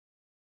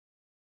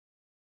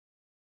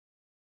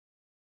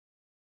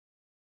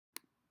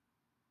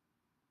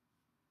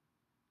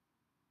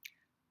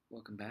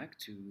Welcome back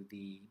to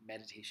the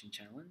Meditation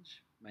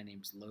Challenge. My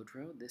name's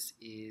Lodro. This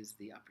is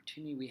the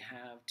opportunity we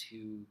have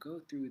to go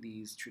through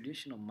these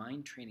traditional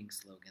mind training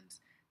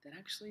slogans that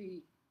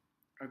actually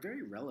are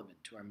very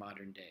relevant to our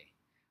modern day.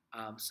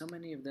 So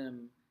many of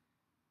them,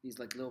 these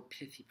like little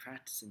pithy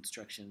practice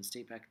instructions,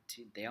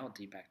 they all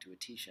date back to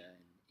Atisha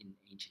in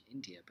ancient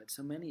India, but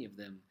so many of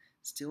them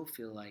still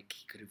feel like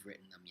he could have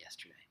written them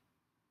yesterday.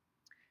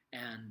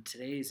 And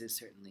today's is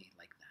certainly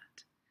like that.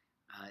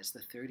 It's the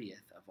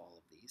 30th of all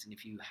of these, and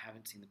if you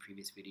haven't seen the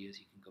previous videos,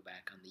 you can go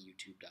back on the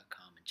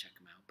youtube.com and check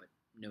them out, but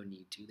no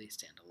need to, they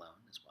stand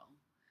alone as well.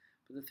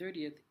 But the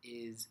 30th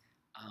is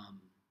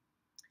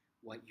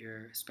what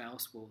your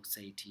spouse will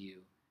say to you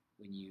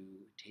when you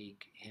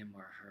take him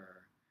or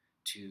her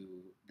to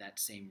that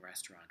same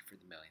restaurant for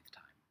the millionth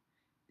time.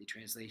 The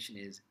translation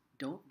is,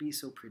 don't be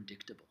so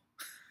predictable.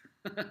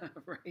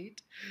 Right?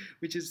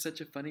 Which is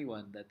such a funny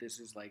one, that this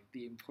is like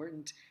the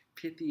important,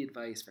 pithy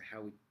advice for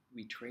how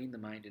we train the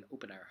mind and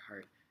open our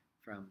heart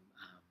from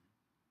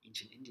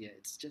ancient India.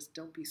 It's just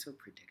don't be so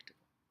predictable.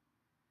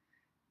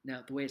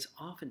 Now, the way it's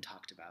often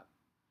talked about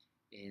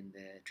in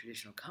the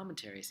traditional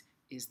commentaries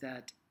is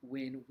that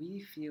when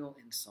we feel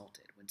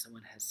insulted, when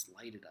someone has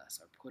slighted us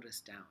or put us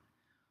down,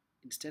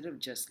 instead of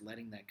just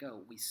letting that go,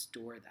 we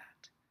store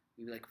that.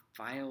 We like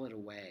file it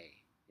away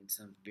in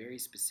some very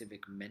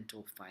specific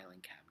mental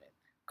filing cabinet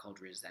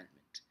called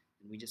resentment.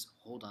 And we just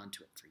hold on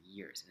to it for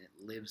years, and it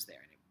lives there,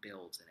 and it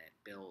builds, and it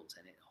builds,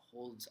 and it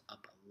holds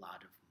up a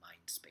lot of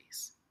mind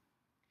space.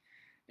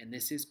 And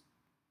this is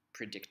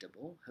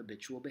predictable,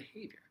 habitual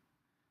behavior.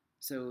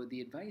 So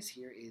the advice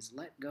here is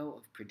let go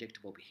of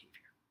predictable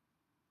behavior,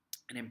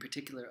 and in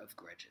particular of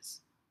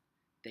grudges.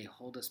 They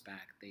hold us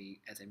back.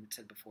 They, as I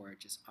said before,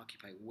 just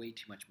occupy way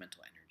too much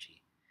mental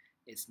energy.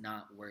 It's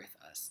not worth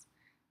us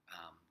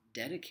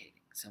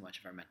dedicating so much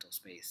of our mental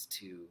space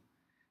to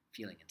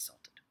feeling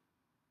insulted.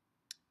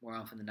 More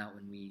often than not,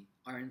 when we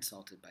are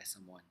insulted by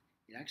someone,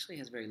 it actually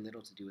has very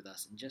little to do with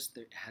us, and just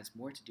has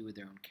more to do with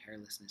their own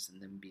carelessness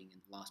and them being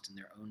lost in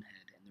their own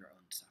head and their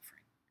own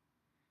suffering.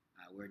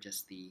 We're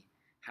just the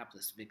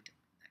hapless victim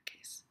in that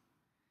case.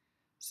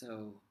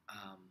 So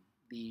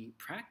the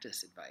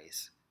practice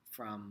advice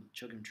from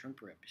Chogyam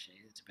Trungpa Rinpoche,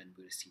 the Tibetan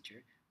Buddhist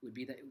teacher, would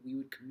be that we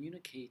would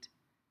communicate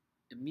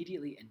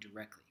immediately and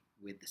directly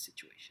with the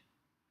situation.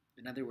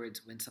 In other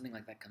words, when something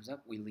like that comes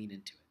up, we lean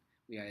into it.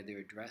 We either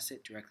address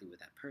it directly with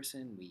that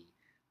person, we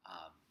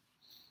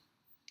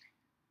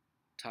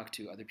talk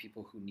to other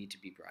people who need to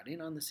be brought in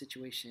on the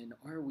situation,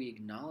 or we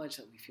acknowledge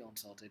that we feel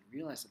insulted,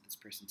 realize that this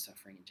person's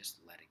suffering, and just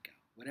let it go.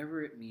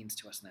 Whatever it means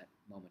to us in that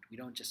moment, we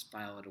don't just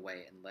file it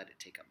away and let it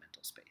take up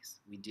mental space.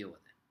 We deal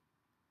with it.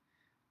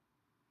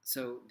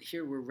 So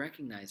here we're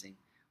recognizing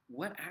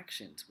what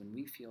actions, when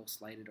we feel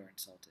slighted or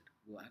insulted,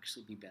 will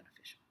actually be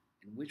beneficial,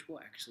 and which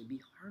will actually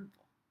be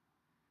harmful.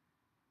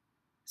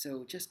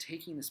 So just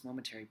taking this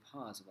momentary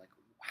pause of like,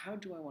 how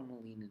do I want to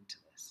lean into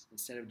this?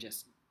 Instead of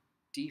just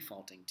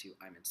defaulting to,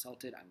 I'm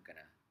insulted, I'm going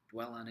to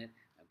dwell on it,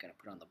 I'm going to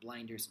put on the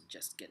blinders and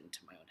just get into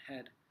my own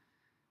head.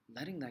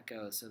 Letting that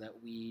go so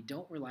that we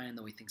don't rely on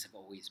the way things have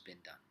always been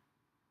done.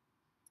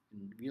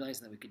 And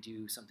realizing that we could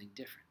do something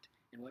different.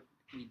 And what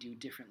we do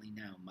differently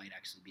now might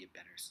actually be a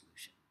better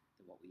solution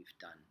than what we've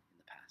done in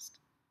the past.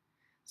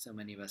 So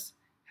many of us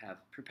have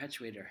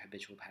perpetuated our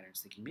habitual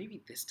patterns thinking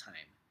maybe this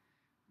time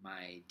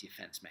my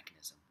defense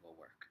mechanism will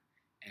work.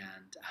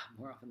 And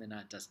more often than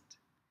not, it doesn't.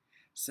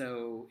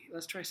 So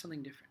let's try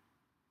something different.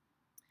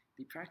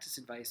 The practice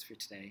advice for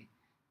today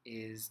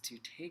is to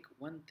take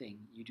one thing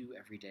you do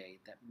every day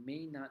that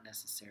may not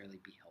necessarily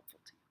be helpful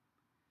to you.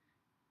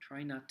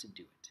 Try not to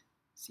do it.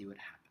 See what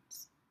happens.